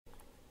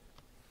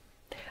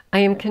I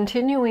am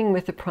continuing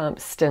with the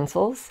prompt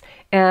stencils,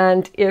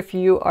 and if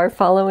you are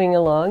following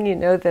along, you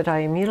know that I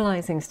am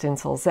utilizing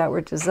stencils that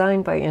were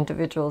designed by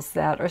individuals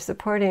that are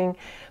supporting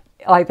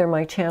either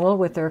my channel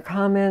with their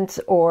comments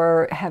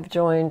or have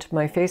joined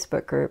my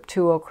Facebook group,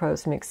 Two Old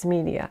Crows Mixed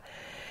Media.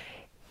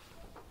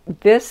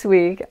 This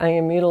week, I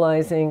am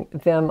utilizing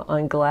them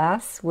on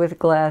glass with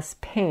glass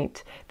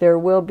paint. There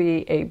will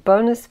be a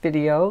bonus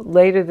video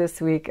later this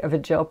week of a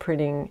gel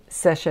printing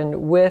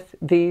session with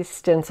these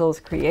stencils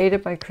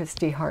created by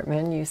Christy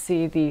Hartman. You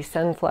see the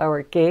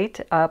Sunflower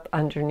Gate up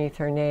underneath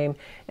her name,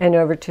 and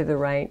over to the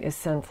right is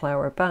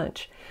Sunflower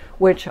Bunch,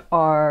 which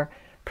are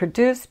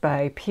produced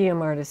by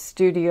PM Artist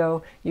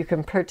Studio. You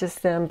can purchase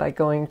them by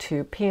going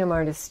to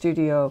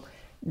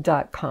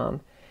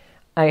pmartiststudio.com.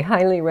 I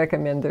highly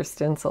recommend their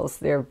stencils.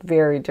 They're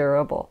very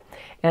durable.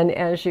 And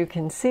as you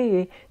can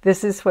see,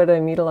 this is what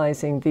I'm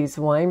utilizing these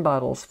wine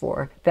bottles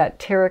for. That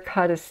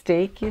terracotta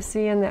stake you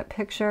see in that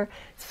picture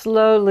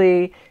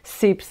slowly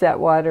seeps that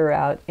water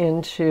out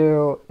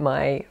into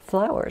my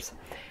flowers.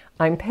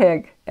 I'm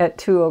Peg at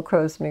Two Old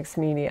Crows Mixed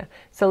Media.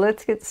 So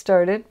let's get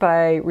started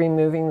by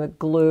removing the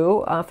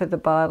glue off of the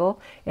bottle.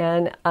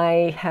 And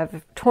I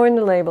have torn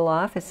the label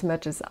off as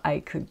much as I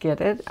could get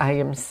it. I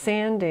am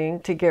sanding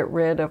to get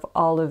rid of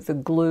all of the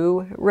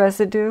glue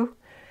residue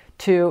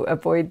to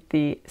avoid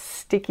the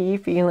sticky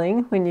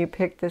feeling when you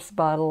pick this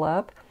bottle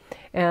up,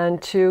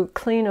 and to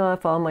clean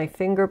off all my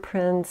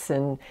fingerprints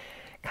and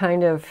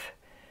kind of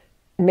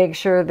make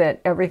sure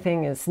that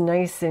everything is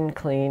nice and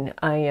clean.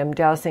 I am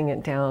dousing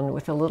it down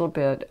with a little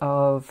bit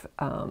of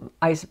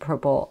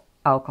isopropyl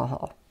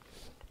alcohol.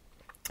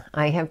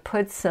 I have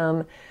put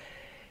some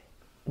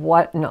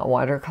not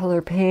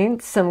watercolor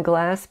paint, some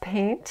glass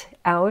paint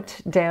out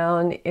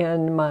down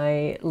in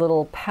my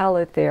little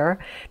palette there.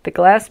 The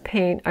glass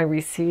paint I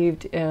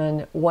received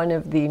in one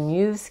of the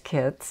Muse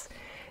kits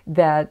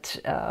that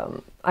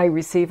I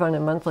receive on a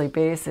monthly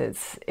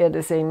basis. It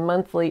is a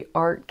monthly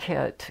art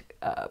kit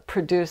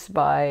produced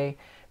by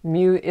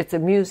Muse. It's a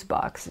Muse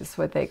box is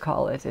what they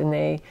call it, and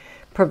they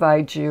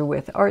provide you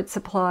with art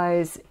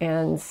supplies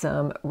and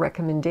some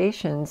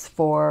recommendations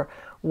for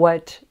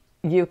what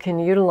you can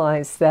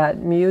utilize that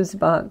Muse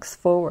box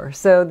for.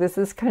 So this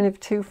is kind of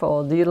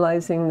twofold,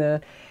 utilizing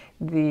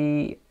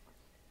the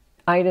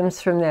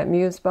items from that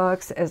Muse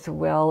box as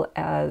well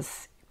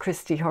as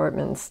Christy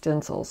Hartman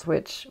stencils,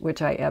 which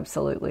I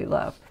absolutely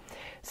love.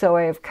 So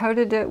I have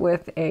coated it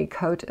with a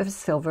coat of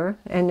silver,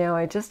 and now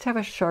I just have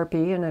a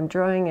Sharpie and I'm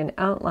drawing an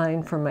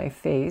outline for my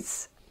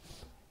face.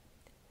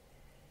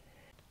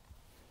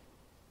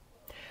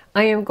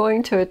 I am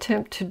going to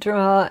attempt to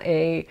draw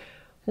a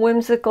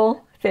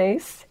whimsical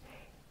face,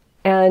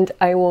 and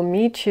I will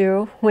meet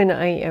you when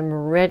I am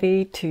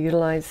ready to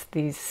utilize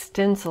these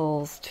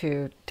stencils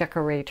to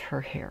decorate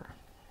her hair.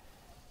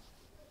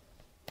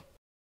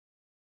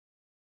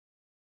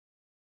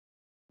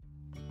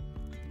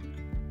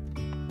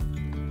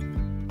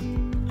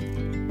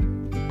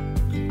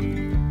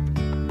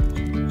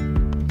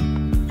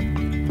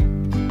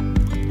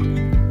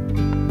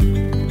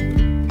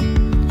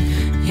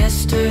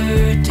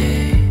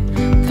 Yesterday,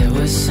 there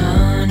was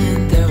sun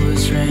and there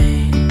was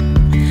rain,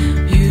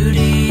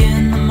 beauty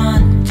in the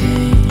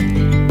mundane.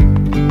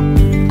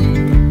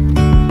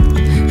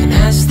 And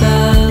as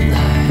the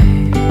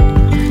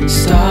light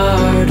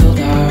startled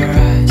our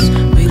eyes,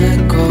 we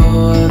let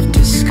go of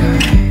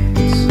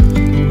disguise.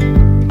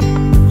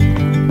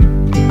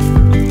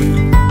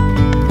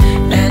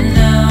 And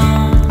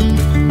now,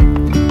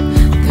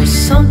 there's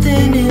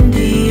something in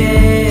the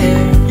air,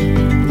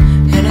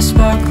 and a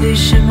sparkly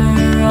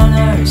shimmer on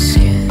our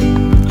skin,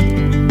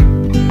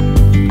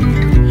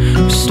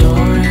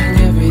 restoring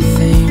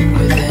everything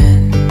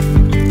within.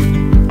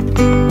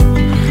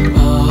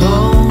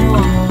 Oh,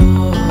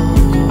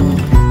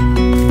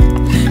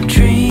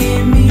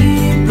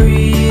 dreamy,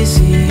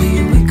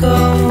 breezy, we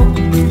go.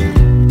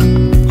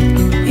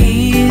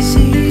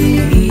 Easy,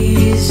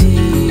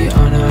 easy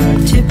on our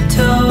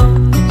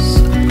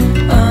tiptoes,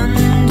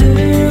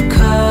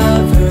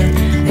 undercover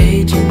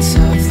agents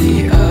of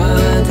the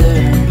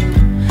other,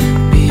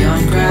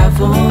 beyond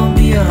gravel,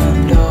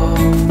 beyond all.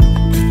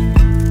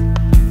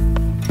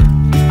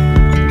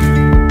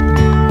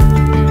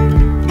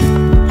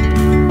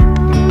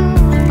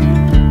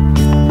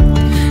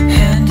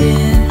 Hand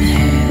in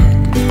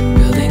hand,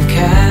 building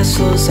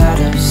castles out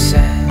of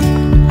sand,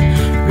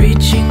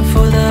 reaching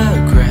for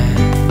the grand.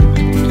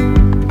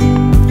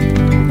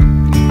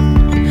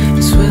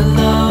 As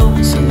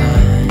willows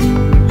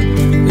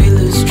align, we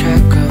lose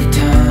track of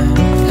time.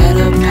 Let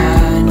up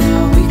high,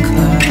 now we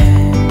climb.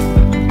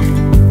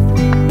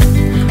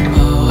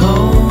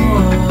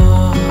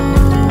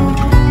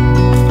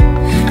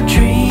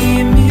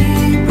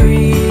 Dreamy,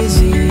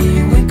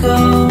 breezy, we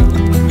go.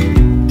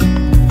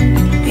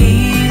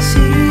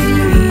 Easy,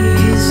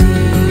 easy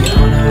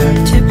on our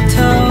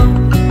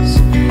tiptoes,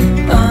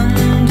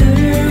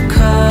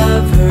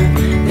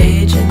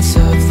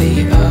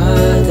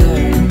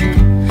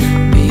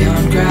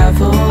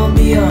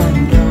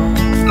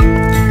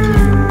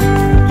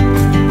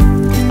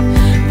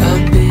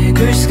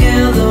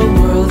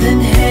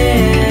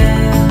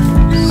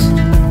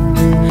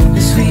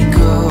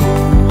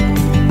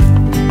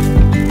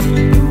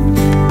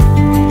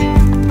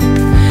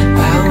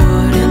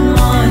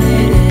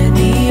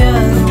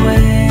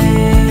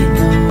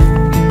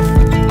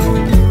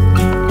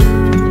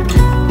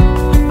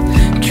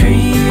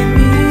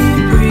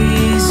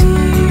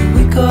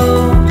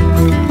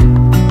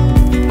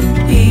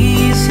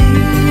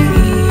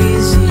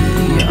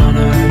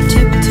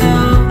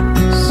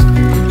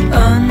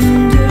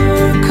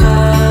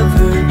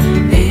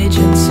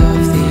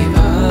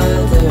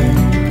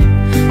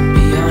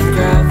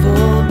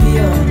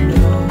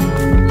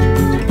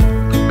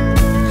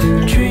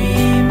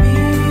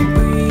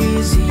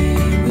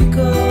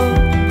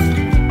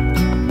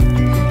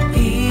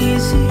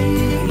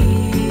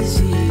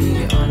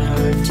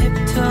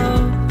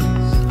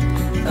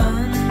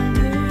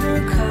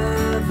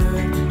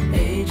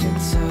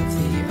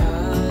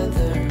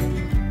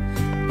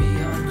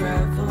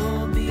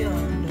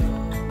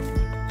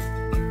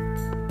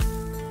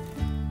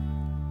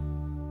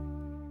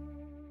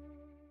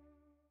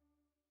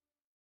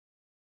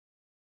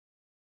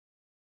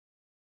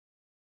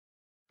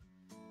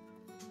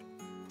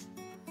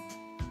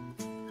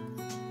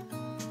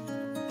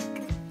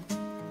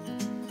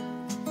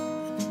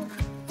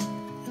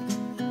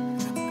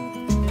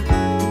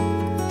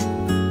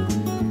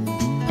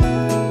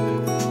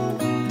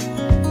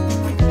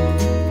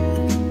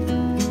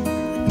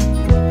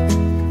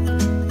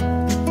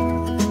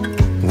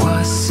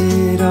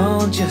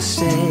 all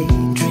just a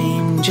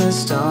dream,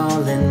 just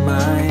all in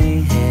my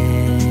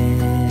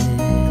head.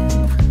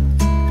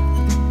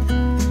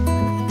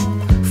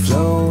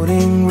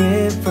 Floating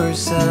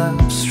rivers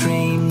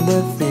upstream,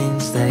 the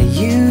things that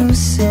you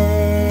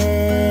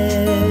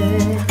said.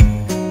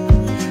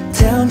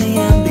 Tell me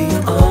and be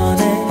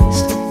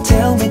honest,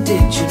 tell me,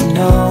 did you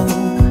know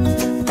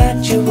that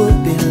you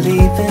would be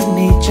leaving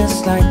me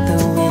just like the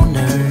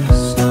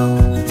winter's snow?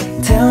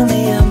 Tell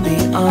me and be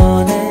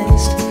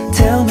honest,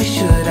 tell me,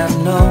 should I've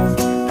known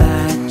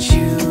that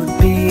you'd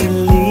be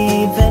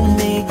leaving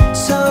me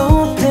so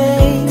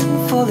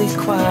painfully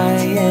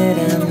quiet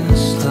and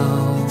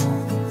slow?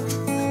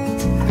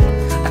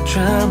 I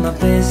try my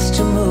best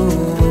to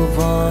move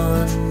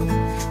on,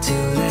 to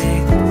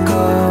let go.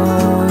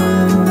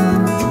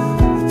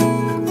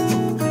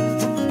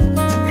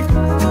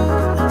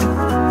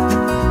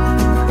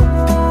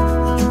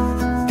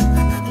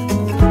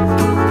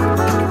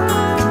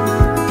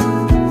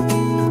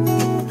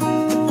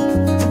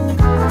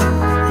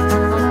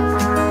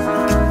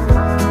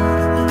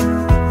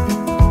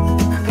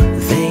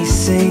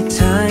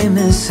 Time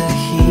is a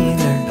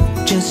healer,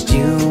 just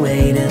you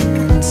wait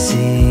and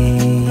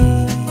see.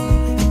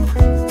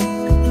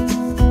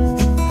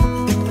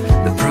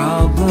 The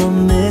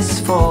problem is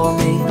for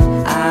me,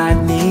 I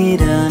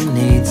need an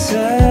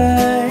eternity.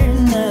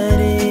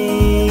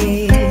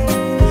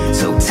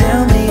 So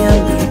tell me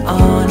and be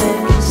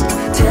honest,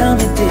 tell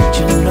me, did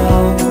you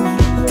know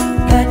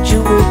that you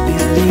would be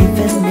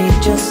leaving me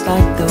just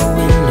like the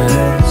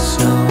winter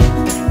snow?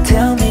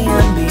 Tell me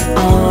and be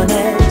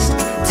honest,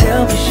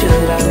 tell me,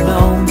 should I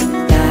know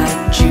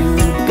that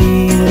you'd be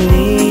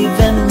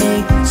leaving me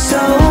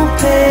so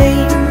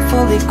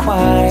painfully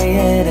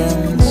quiet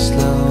and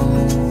slow?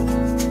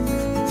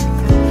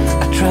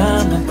 I try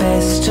my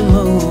best to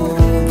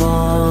move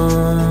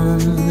on,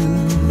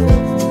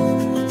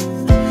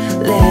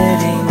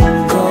 letting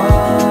go.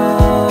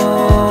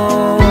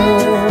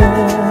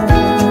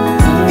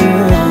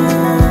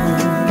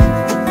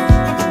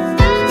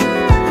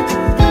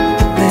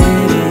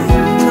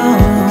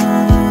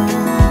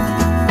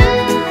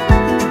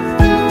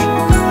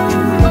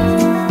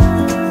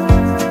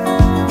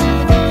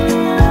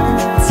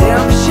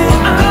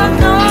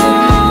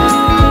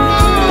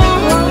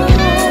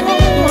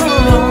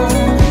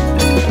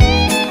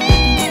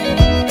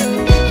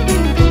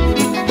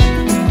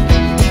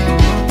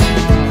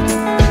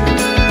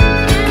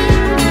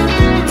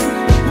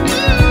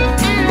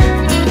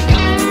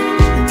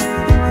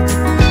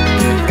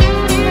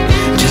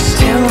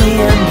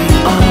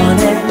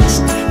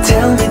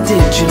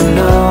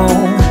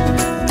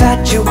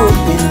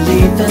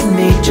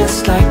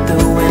 Just like the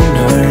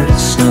winter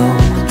snow.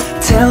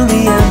 Tell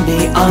me and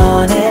be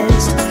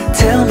honest,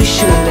 tell me,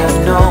 should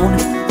I've known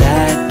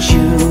that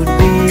you'd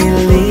be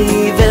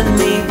leaving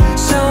me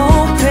so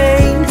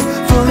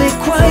painfully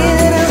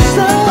quiet and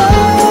slow?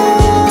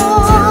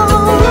 Tell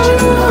me, did you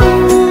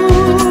know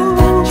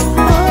that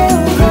you'd be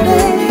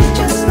leaving me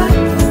just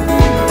like the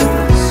winter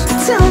snow?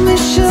 Tell me,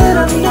 should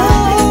I've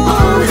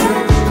known?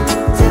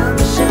 Tell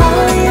me, should I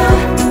know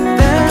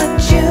that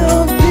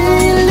you'd be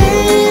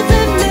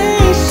leaving me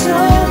so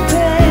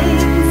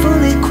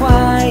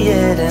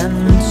quiet and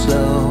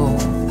slow?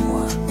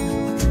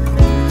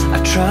 I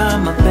try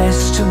my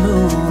best to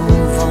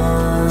move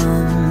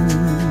on,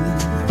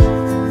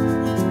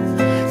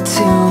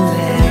 to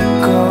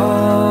let go.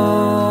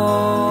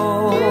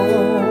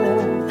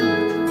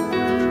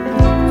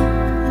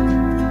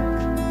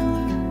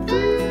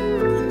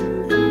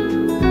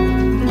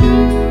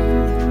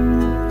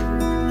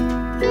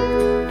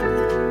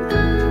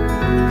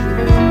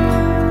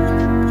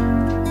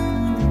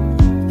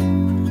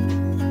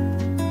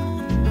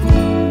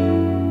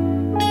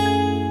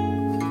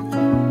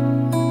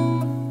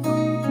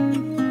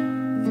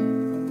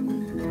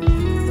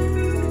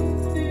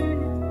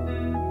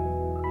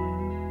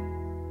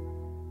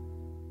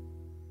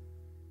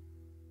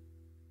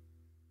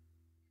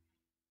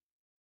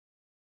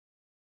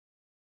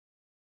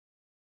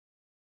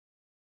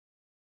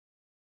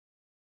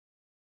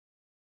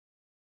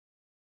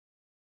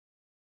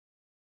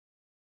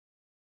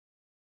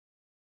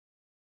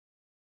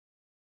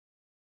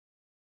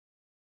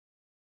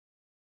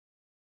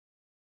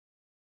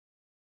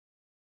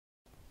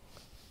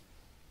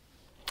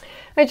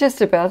 I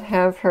just about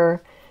have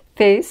her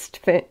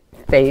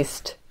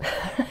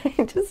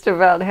I just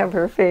about have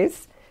her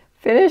face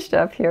finished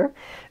up here.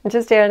 I'm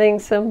just adding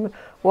some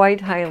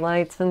white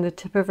highlights on the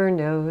tip of her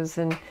nose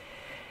and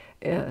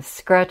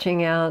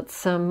scratching out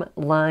some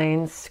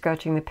lines,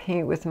 scratching the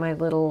paint with my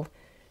little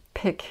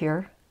pick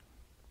here.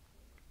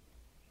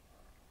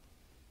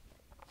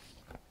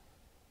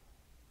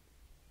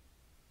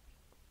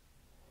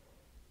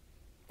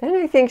 And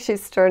I think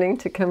she's starting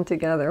to come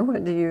together.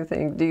 What do you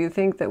think? Do you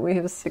think that we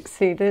have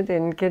succeeded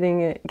in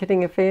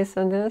getting a face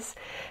on this?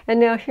 And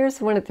now here's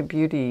one of the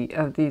beauty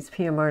of these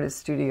PM Artist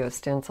Studio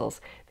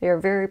stencils. They are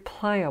very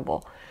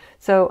pliable.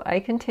 So I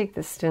can take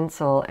the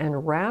stencil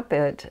and wrap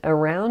it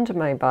around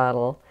my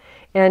bottle,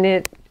 and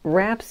it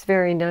wraps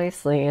very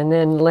nicely and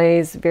then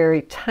lays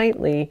very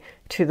tightly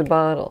to the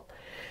bottle.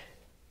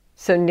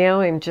 So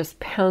now I'm just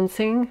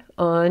pouncing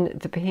on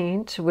the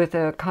paint with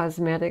a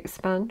cosmetic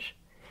sponge,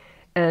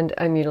 and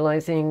I'm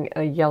utilizing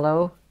a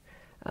yellow,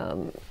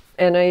 and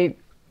I'm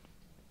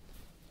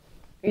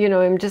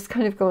just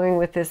kind of going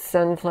with this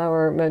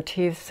sunflower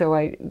motif, so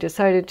I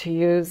decided to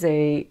use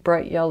a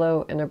bright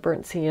yellow and a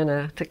burnt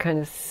sienna to kind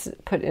of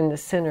put in the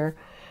center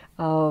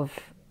of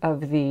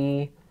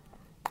the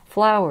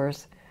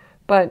flowers.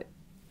 But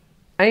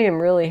I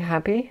am really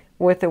happy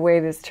with the way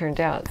this turned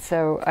out,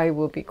 so I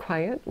will be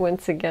quiet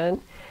once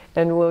again,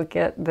 and we'll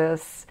get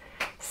this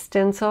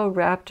stencil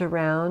wrapped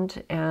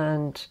around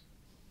and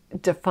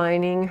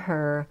defining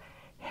her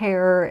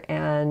hair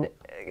and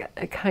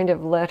kind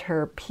of let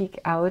her peek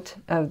out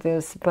of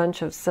this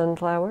bunch of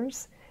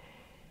sunflowers.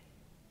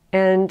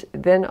 And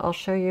then I'll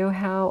show you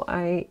how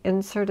I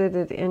inserted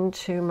it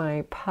into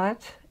my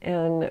pot,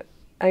 and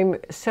I'm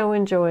so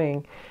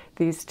enjoying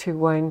these 2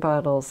 wine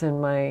bottles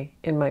in my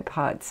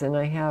pots. And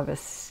I have a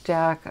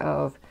stack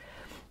of,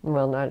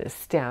 well, not a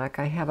stack,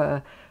 I have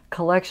a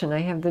collection. I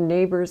have the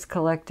neighbors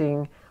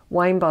collecting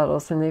wine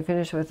bottles, and they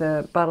finish with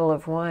a bottle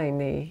of wine.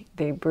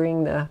 They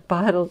bring the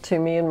bottle to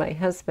me, and my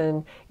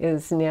husband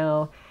is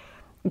now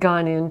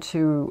gone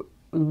into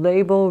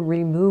label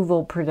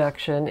removal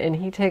production, and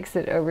he takes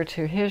it over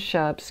to his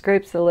shop,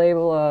 scrapes the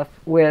label off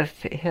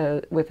with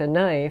a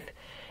knife,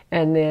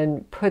 and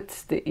then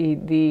puts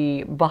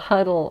the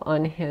bottle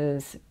on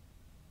his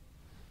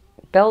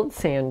belt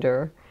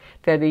sander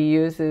that he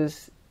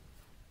uses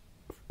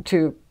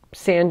to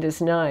sand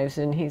his knives,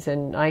 and he's a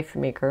knife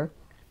maker.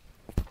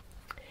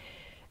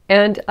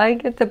 And I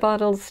get the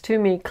bottles to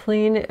me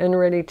clean and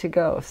ready to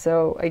go,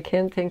 so I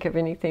can't think of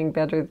anything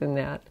better than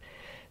that.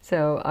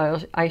 So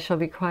I shall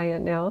be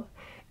quiet now,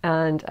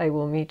 and I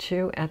will meet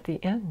you at the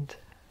end.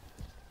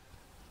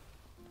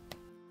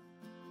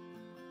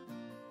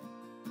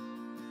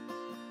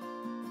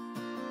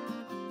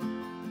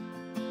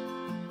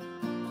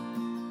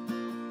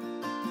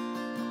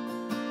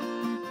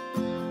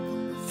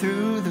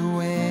 Through the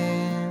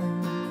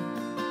wind,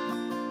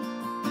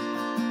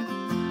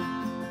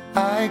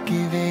 I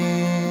give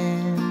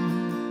in.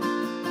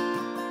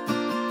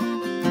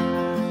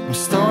 I'm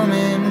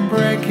storming,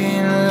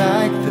 breaking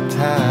like the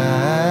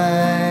tide.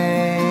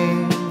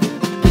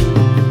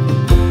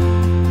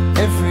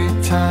 Every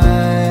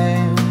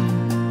time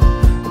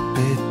a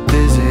bit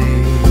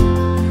dizzy,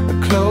 I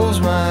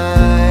close my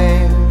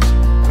eyes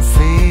and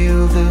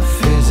feel the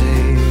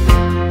physics.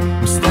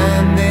 I'm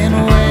standing,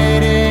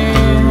 waiting,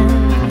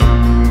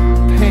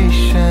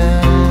 patience.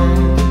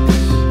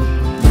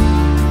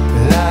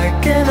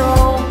 Like an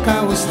oak, I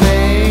will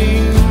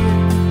stay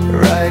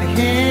right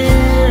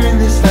here in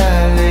this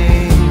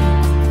alley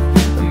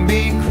and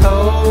be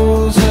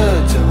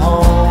closer to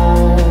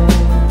home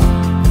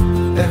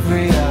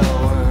every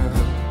hour.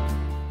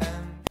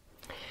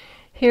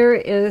 Here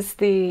is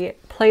the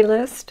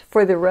playlist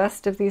for the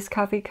rest of these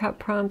coffee cup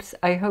prompts.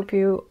 I hope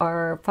you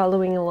are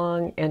following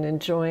along and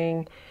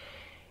enjoying.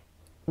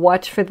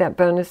 Watch for that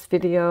bonus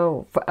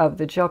video of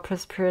the gel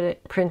press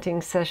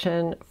printing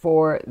session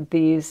for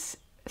these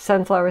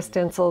sunflower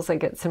stencils. I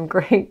get some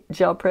great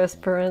gel press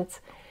prints.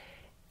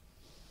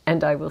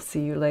 And I will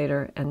see you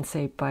later and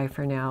say bye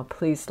for now.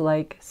 Please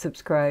like,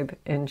 subscribe,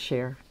 and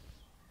share.